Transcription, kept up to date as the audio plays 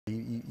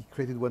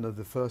created one of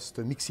the first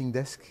mixing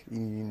desks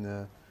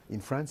in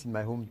France, in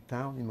my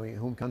hometown, in my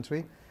home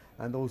country,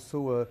 and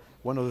also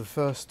one of the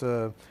first,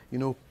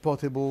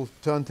 portable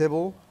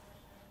turntable,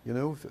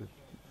 with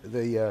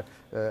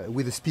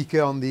a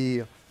speaker on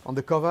the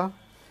cover,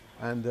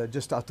 and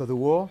just after the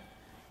war,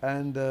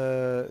 and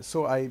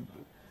so I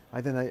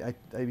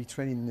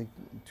trained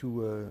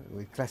into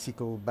a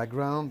classical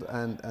background,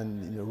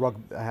 and rock.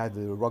 I had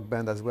a rock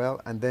band as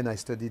well, and then I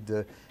studied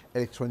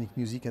electronic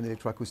music and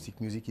electroacoustic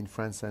music in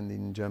France and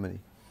in Germany,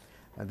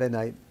 and then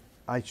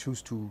I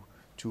chose to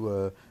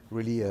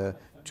really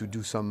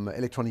do some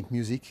electronic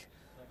music,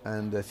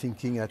 and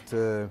thinking at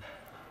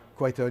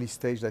quite early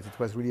stage that it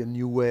was really a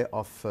new way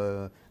of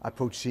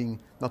approaching.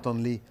 Not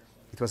only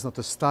it was not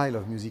a style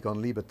of music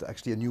only, but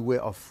actually a new way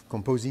of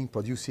composing,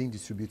 producing,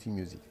 distributing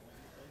music.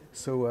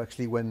 So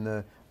actually,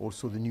 when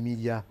also the new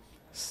media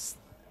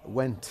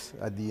went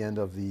at the end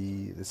of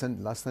the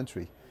last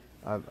century,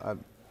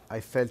 I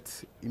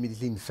felt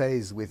immediately in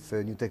phase with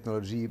new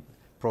technology,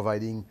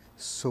 providing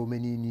so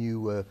many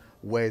new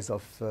ways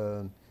of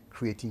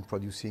creating,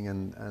 producing,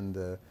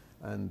 and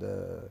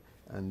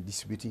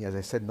distributing. As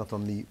I said, not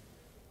only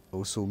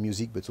also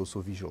music, but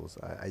also visuals.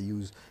 I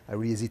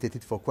really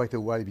hesitated for quite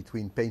a while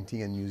between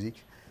painting and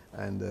music,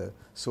 and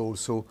so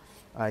also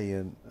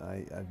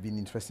I've been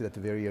interested at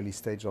a very early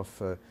stage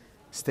of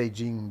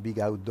staging big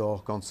outdoor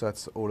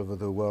concerts all over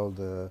the world,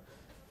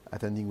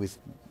 attending with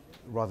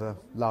rather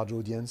large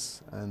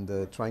audience, and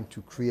trying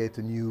to create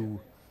a new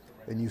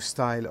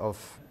style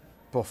of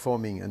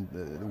performing and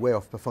the way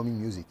of performing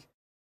music.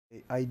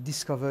 I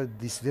discovered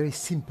this very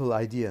simple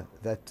idea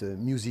that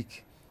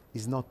music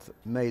is not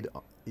made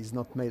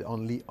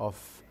only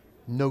of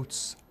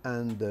notes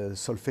and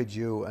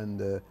solfeggio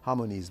and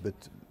harmonies, but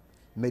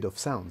made of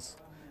sounds.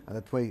 And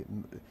that way,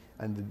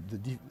 and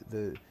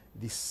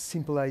this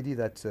simple idea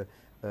that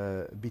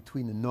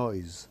between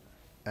noise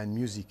and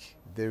music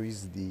there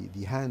is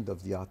the hand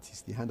of the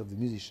artist, the hand of the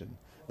musician.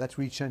 That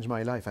really changed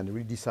my life, and I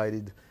really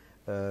decided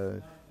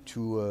to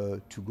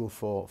go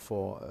for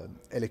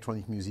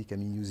electronic music. I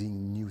mean,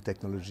 using new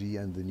technology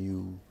and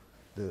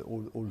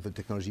all the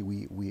technology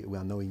we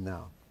are knowing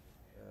now.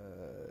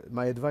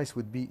 My advice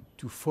would be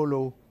to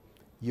follow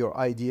your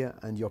idea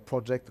and your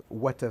project,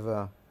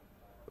 whatever.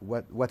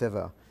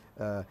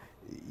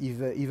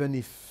 Even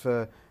if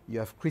you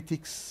have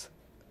critics,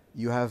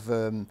 you have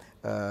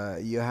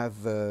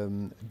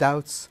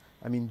doubts.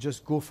 I mean,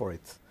 just go for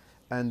it.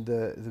 And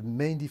the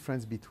main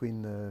difference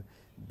between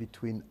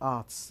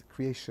arts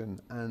creation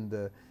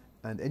and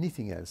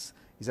anything else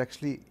is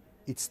actually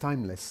it's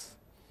timeless.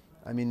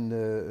 I mean,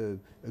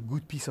 a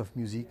good piece of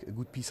music, a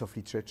good piece of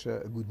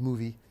literature, a good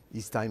movie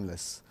is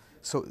timeless.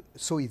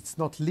 So it's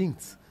not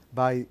linked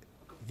by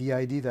the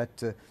idea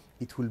that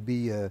it will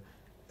be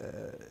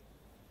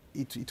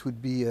it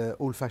would be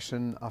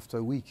old-fashioned after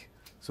a week.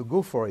 So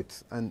go for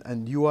it,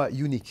 and you are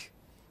unique,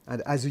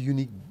 and as a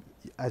unique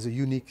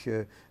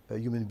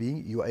human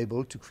being, you are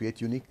able to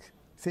create unique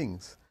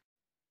things.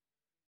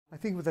 I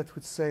think that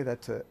would say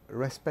that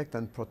respect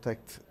and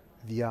protect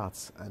the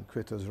arts and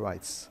creators'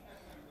 rights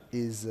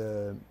is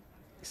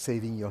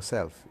saving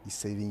yourself, is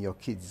saving your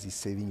kids, is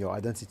saving your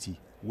identity,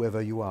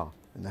 wherever you are,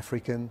 an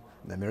African,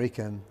 an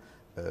American,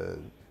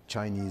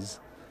 Chinese,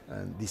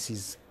 and this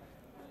is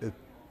a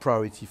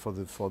priority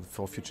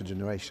for future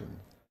generation.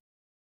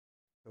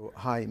 So,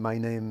 hi, my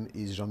name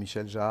is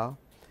Michel Jarre,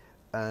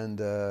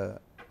 and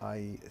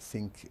I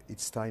think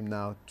it's time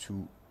now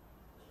to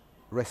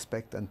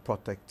respect and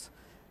protect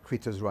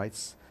creators'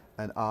 rights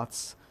and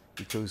arts,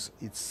 because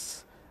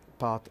it's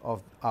part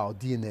of our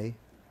DNA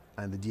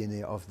and the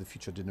DNA of the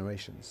future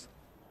generations.